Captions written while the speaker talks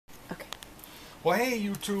Well, hey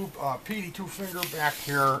YouTube, Petey Two Finger back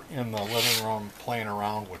here in the living room playing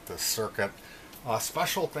around with this circuit.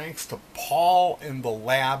 Special thanks to Paul in the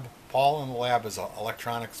Lab. Paul in the Lab is an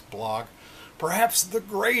electronics blog, perhaps the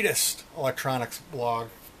greatest electronics blog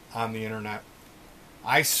on the internet.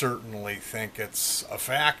 I certainly think it's a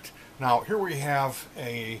fact. Now, here we have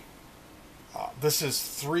this is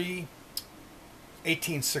three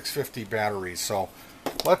 18650 batteries. So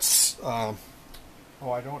let's, oh,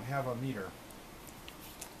 I don't have a meter.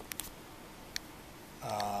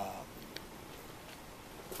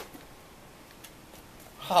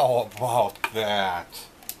 How about that?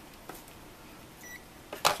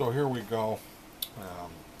 So here we go.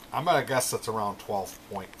 I'm going to guess it's around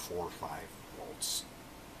 12.45 volts.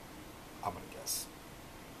 I'm going to guess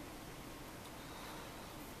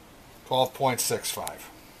 12.65.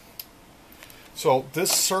 So this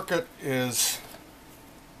circuit is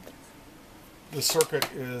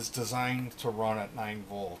designed to run at 9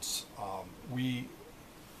 volts. We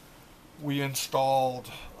installed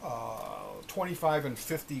 25 and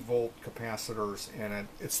 50 volt capacitors in it.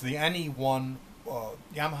 It's the NE1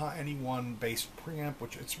 Yamaha NE1 based preamp,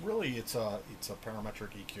 which it's a parametric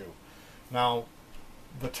EQ. Now,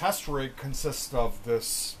 the test rig consists of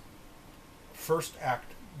this first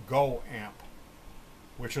act Go amp,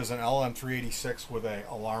 which is an LM386 with a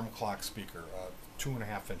alarm clock speaker, a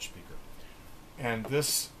 2.5-inch speaker, and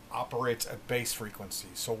this operates at bass frequency.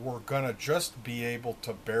 So we're gonna just be able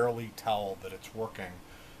to barely tell that it's working,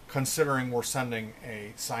 considering we're sending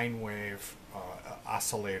a sine wave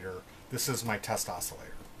oscillator. This is my test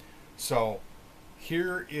oscillator. So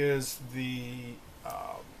here is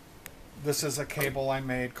this is a cable I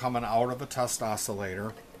made coming out of a test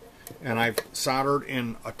oscillator, and I've soldered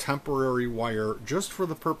in a temporary wire just for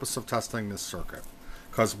the purpose of testing this circuit,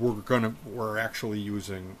 because we're actually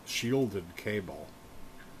using shielded cable,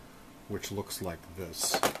 which looks like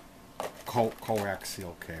this,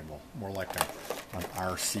 coaxial cable, more like an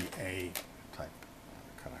RCA type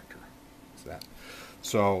connector. Is that?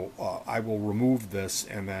 So I will remove this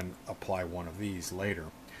and then apply one of these later.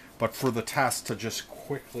 But for the test, to just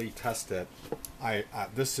quickly test it,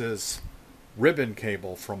 this is ribbon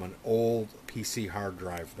cable from an old PC hard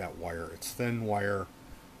drive. That wire, it's thin wire.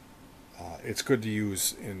 It's good to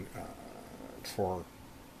use for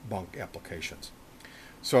bunk applications.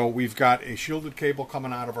 So we've got a shielded cable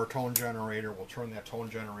coming out of our tone generator. We'll turn that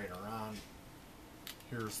tone generator on.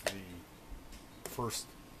 Here's the first,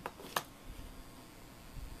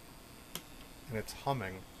 and it's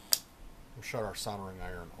humming. We'll shut our soldering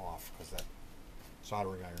iron off because that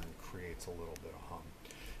soldering iron creates a little bit of hum.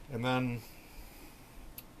 And then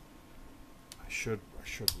I should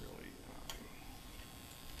really.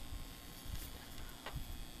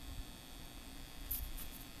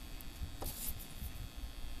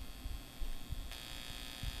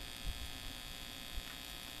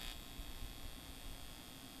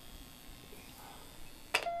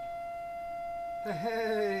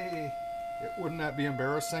 Hey, wouldn't that be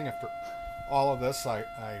embarrassing after all of this? I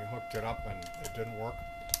hooked it up and it didn't work.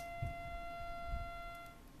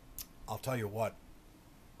 I'll tell you what,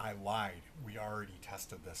 I lied. We already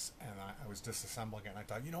tested this, and I was disassembling it, and I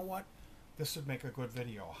thought, you know what? This would make a good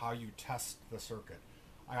video, how you test the circuit.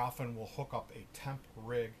 I often will hook up a temp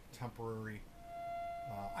rig, temporary.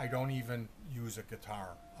 I don't even use a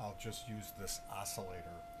guitar. I'll just use this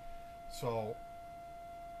oscillator. So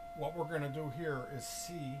what we're going to do here is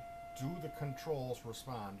see, do the controls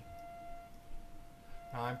respond?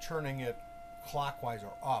 Now I'm turning it clockwise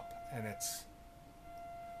or up, and it's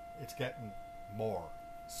getting more.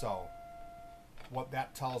 So what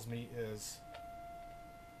that tells me is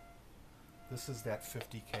this is that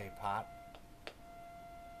 50K pot.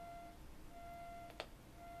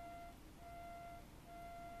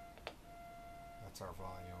 That's our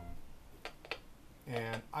volume.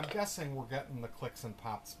 And I'm guessing we're getting the clicks and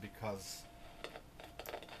pops because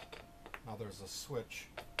now there's a switch.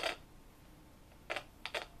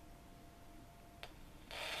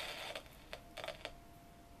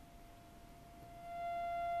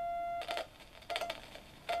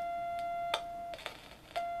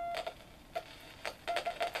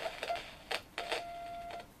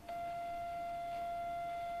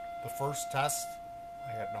 The first test,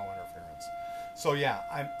 I had no interference. So yeah,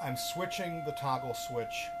 I'm switching the toggle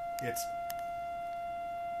switch. It's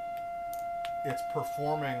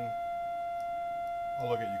performing. Oh,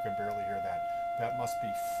 look at, you can barely hear that. That must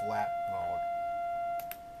be flat mode.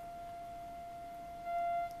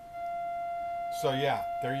 So yeah,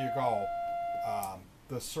 there you go.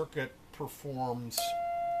 The circuit performs.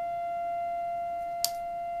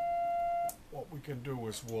 What what we can do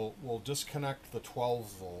is we'll disconnect the 12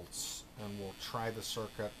 volts and we'll try the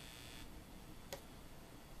circuit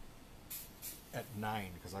at 9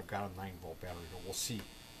 because I've got a 9-volt battery here. We'll see,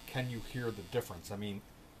 can you hear the difference? I mean,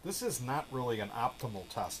 this is not really an optimal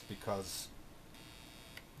test because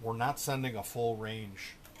we're not sending a full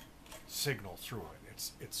range signal through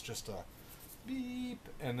it. It's just a beep,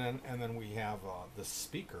 and then we have the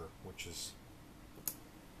speaker, which is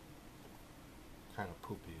kind of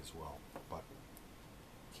poopy as well. But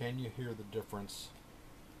can you hear the difference?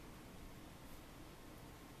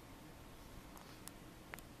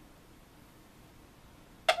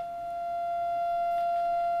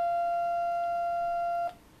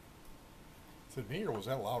 Is it me or was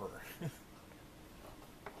that louder?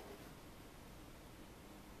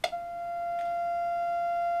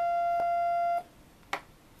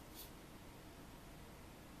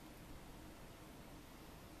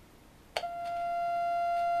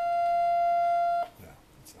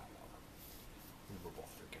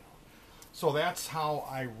 So that's how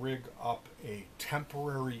I rig up a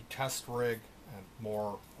temporary test rig, and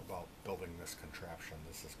more about building this contraption.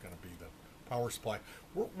 This is going to be the power supply.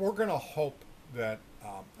 We're going to hope that,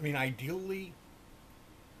 I mean, ideally,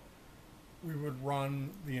 we would run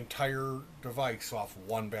the entire device off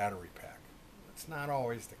one battery pack. It's not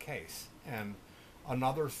always the case. And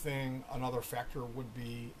another factor would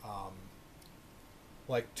be,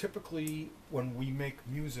 like typically when we make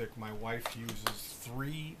music, my wife uses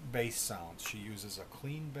 3 bass sounds. She uses a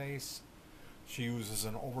clean bass, she uses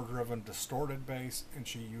an overdriven distorted bass, and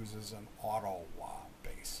she uses an auto wah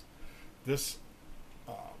bass. This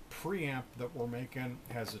preamp that we're making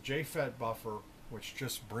has a JFET buffer, which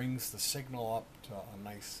just brings the signal up to a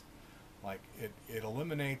nice, like it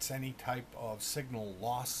eliminates any type of signal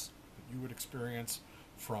loss that you would experience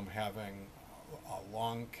from having a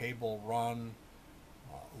long cable run,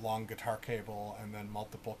 long guitar cable, and then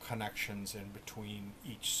multiple connections in between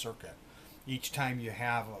each circuit. Each time you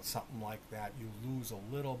have something like that, you lose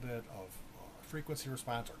a little bit of frequency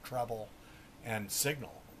response or treble and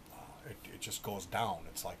signal. It just goes down.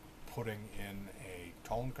 It's like putting in a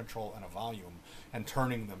tone control and a volume and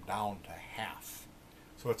turning them down to half.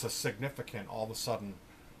 So it's a significant, all of a sudden,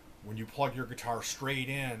 when you plug your guitar straight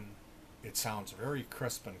in, it sounds very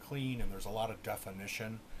crisp and clean, and there's a lot of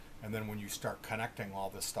definition. And then when you start connecting all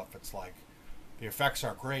this stuff, it's like the effects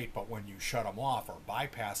are great, but when you shut them off or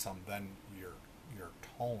bypass them, then your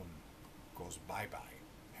tone goes bye-bye,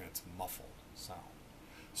 and it's muffled sound.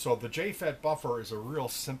 So the JFET buffer is a real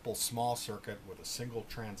simple small circuit with a single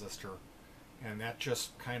transistor, and that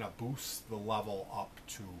just kind of boosts the level up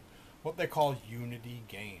to what they call unity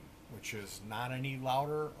gain, which is not any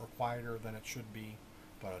louder or quieter than it should be,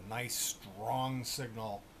 but a nice strong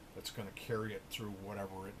signal that's going to carry it through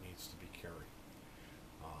whatever it needs to be carried.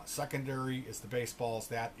 Secondary is the bass balls.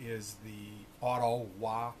 That is the auto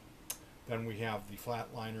wah. Then we have the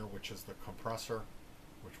flatliner, which is the compressor,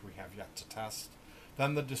 which we have yet to test.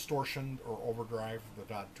 Then the distortion or overdrive, the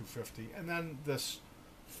DOT 250. And then this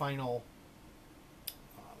final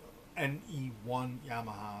NE1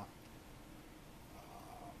 Yamaha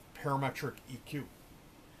parametric EQ.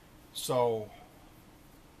 So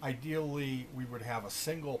ideally, we would have a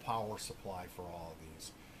single power supply for all of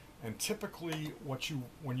these. And typically,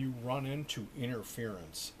 when you run into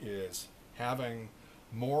interference is having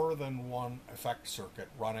more than one effect circuit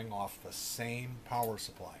running off the same power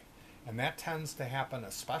supply. And that tends to happen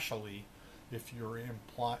especially if you're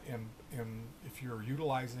if you're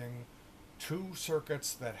utilizing 2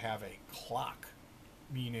 circuits that have a clock,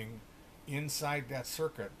 meaning inside that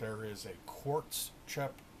circuit there is a quartz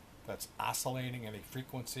chip that's oscillating at a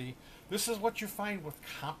frequency. This is what you find with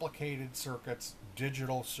complicated circuits.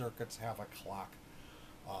 Digital circuits have a clock.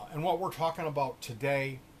 And what we're talking about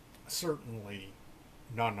today, certainly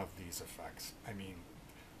none of these effects. I mean,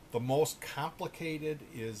 the most complicated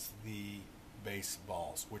is the bass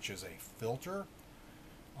balls, which is a filter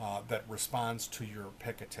that responds to your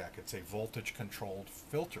pick attack. It's a voltage controlled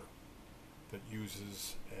filter that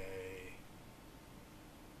uses a...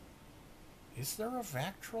 Is there a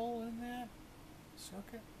Vactrol in that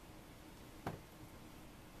circuit?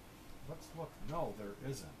 Let's look. No, there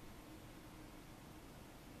isn't.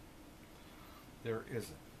 There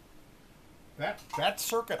isn't. That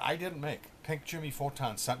circuit I didn't make. Pink Jimmy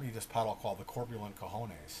Photon sent me this pedal called the Corpulent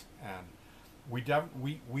Cojones, and we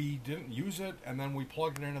didn't use it, and then we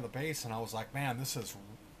plugged it into the bass, and I was like, man, this is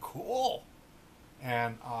cool.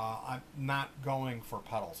 And I'm not going for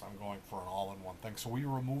pedals. I'm going for an all-in-one thing. So we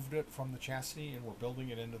removed it from the chassis, and we're building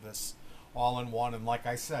it into this all-in-one. And like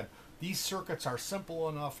I said, these circuits are simple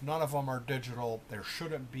enough. None of them are digital. There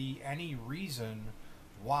shouldn't be any reason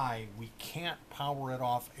why we can't power it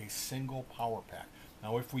off a single power pack.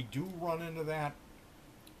 Now, if we do run into that,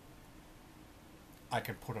 I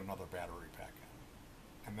can put another battery pack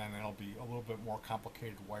in. And then it'll be a little bit more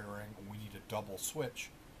complicated wiring. We need a double switch,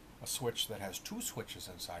 a switch that has two switches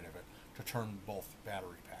inside of it to turn both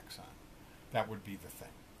battery packs on. That would be the thing.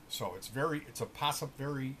 So it's very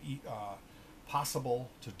possible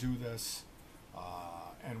to do this,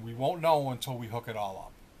 and we won't know until we hook it all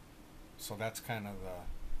up. So that's kind of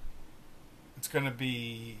it's going to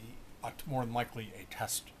be more than likely a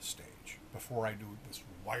test stage before I do this,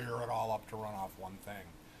 wire it all up to run off one thing,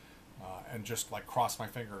 and just like cross my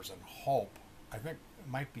fingers and hope. I think it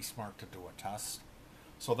might be smart to do a test.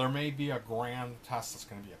 So there may be a grand test that's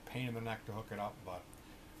going to be a pain in the neck to hook it up, but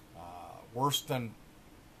worse than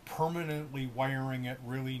permanently wiring it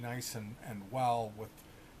really nice and well with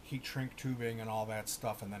heat shrink tubing and all that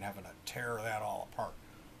stuff, and then having to tear that all apart.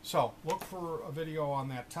 So look for a video on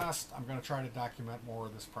that test. I'm going to try to document more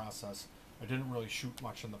of this process. I didn't really shoot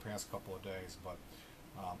much in the past couple of days, but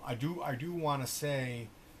I do want to say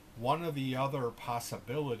one of the other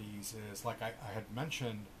possibilities is, like I had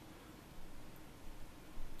mentioned,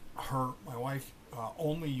 my wife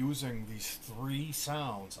only using these 3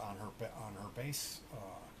 sounds on her bass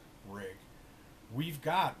rig. We've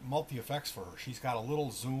got multi-effects for her. She's got a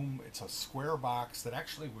little Zoom. It's a square box that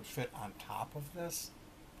actually would fit on top of this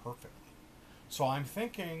perfectly. So I'm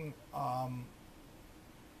thinking,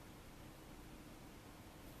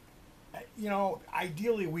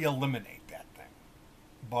 ideally we eliminate that thing.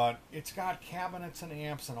 But it's got cabinets and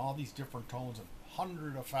amps and all these different tones and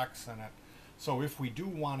 100 effects in it. So if we do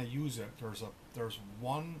want to use it, there's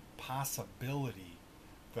one possibility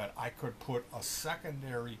that I could put a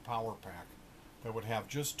secondary power pack that would have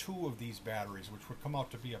just 2 of these batteries, which would come out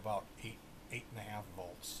to be about 8.5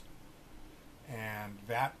 volts. And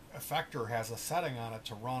that effector has a setting on it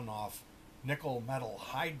to run off nickel metal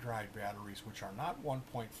hydride batteries, which are not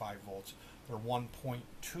 1.5 volts, they're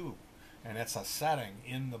 1.2. And it's a setting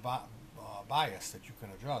in the bias that you can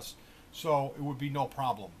adjust. So it would be no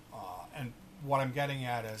problem. And what I'm getting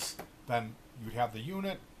at is then you'd have the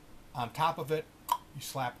unit, on top of it, you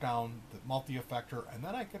slap down the multi-effector, and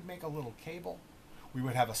then I could make a little cable. We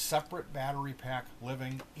would have a separate battery pack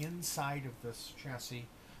living inside of this chassis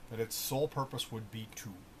that its sole purpose would be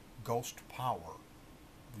to ghost power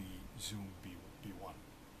the Zoom B1.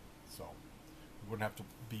 So we wouldn't have to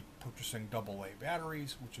be purchasing AA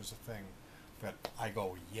batteries, which is a thing that I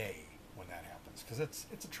go yay when that happens, because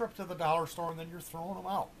it's a trip to the dollar store and then you're throwing them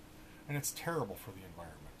out, and it's terrible for the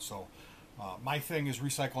environment. So my thing is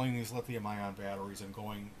recycling these lithium-ion batteries and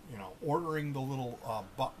going, ordering the little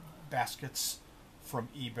baskets from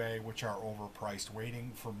eBay, which are overpriced,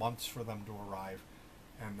 waiting for months for them to arrive,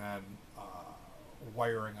 and then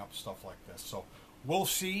wiring up stuff like this. So we'll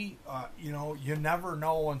see. You never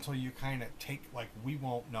know until you kind of take, like, we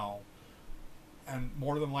won't know. And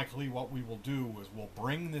more than likely what we will do is we'll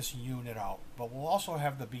bring this unit out, but we'll also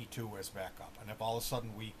have the B2 as backup. And if all of a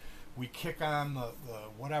sudden we kick on the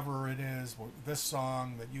whatever it is, this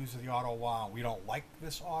song that uses the auto wah, we don't like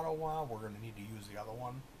this auto wah, we're going to need to use the other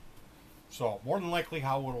one. So more than likely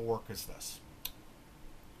how it'll work is this.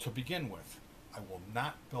 To begin with, I will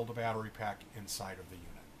not build a battery pack inside of the unit.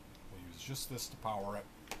 We'll use just this to power it,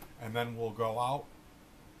 and then we'll go out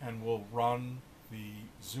and we'll run the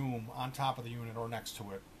Zoom on top of the unit or next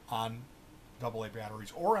to it on AA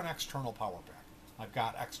batteries or an external power pack. I've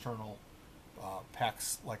got external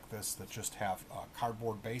packs like this that just have a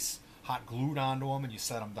cardboard base hot glued onto them, and you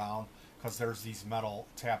set them down because there's these metal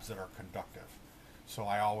tabs that are conductive. So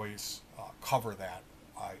I always cover that.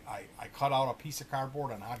 I cut out a piece of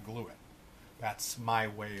cardboard and hot glue it. That's my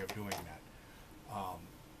way of doing that.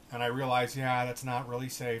 And I realize, that's not really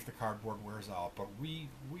safe. The cardboard wears out, but we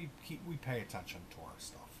pay attention to our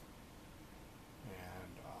stuff.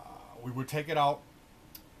 And we would take it out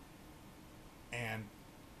and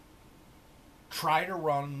try to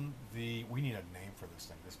run we need a name for this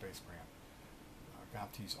thing, this bass brand.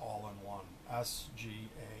 Gomti's all-in-one,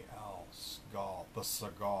 SGAL, Sgal, the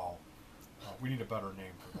Seagal. We need a better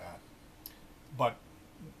name for that. But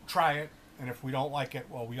try it, and if we don't like it,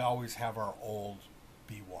 well, we always have our old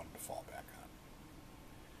B1 to fall back on.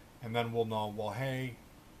 And then we'll know, well, hey,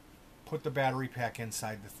 put the battery pack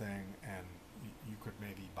inside the thing, and you could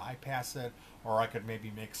maybe bypass it, or I could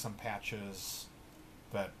maybe make some patches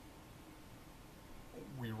that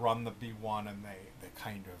we run the B1 and they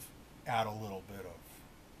kind of add a little bit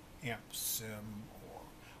of amp sim or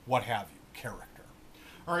what have you, character.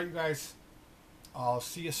 All right, you guys, I'll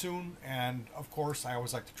see you soon. And of course, I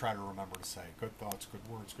always like to try to remember to say good thoughts, good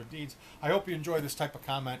words, good deeds. I hope you enjoy this type of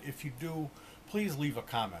comment. If you do, please leave a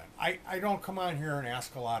comment. I don't come on here and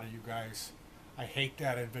ask a lot of you guys. I hate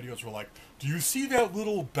that in videos where like, do you see that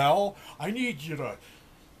little bell? I need you to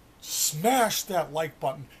smash that like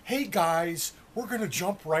button. Hey guys, we're going to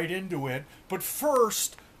jump right into it. But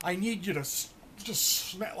first, I need you to just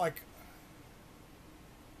smash, like,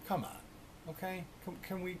 come on. Okay?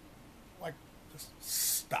 Can we, like, just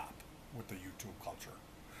stop with the YouTube culture?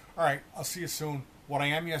 All right, I'll see you soon. What I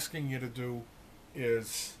am asking you to do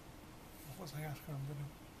is, what was I asking them to do?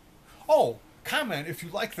 Oh, comment if you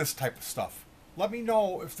like this type of stuff. Let me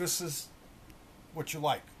know if this is what you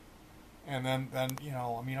like. And then you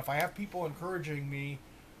know, I mean, if I have people encouraging me,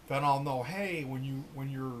 then I'll know, hey, when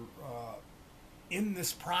you're in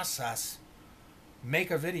this process,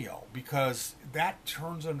 make a video, because that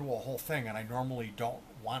turns into a whole thing, and I normally don't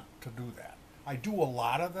want to do that. I do a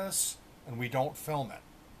lot of this, and we don't film it.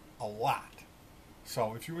 A lot.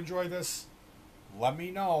 So if you enjoy this, let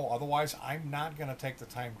me know. Otherwise, I'm not going to take the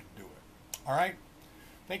time to do it. All right?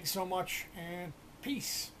 Thank you so much, and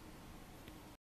peace.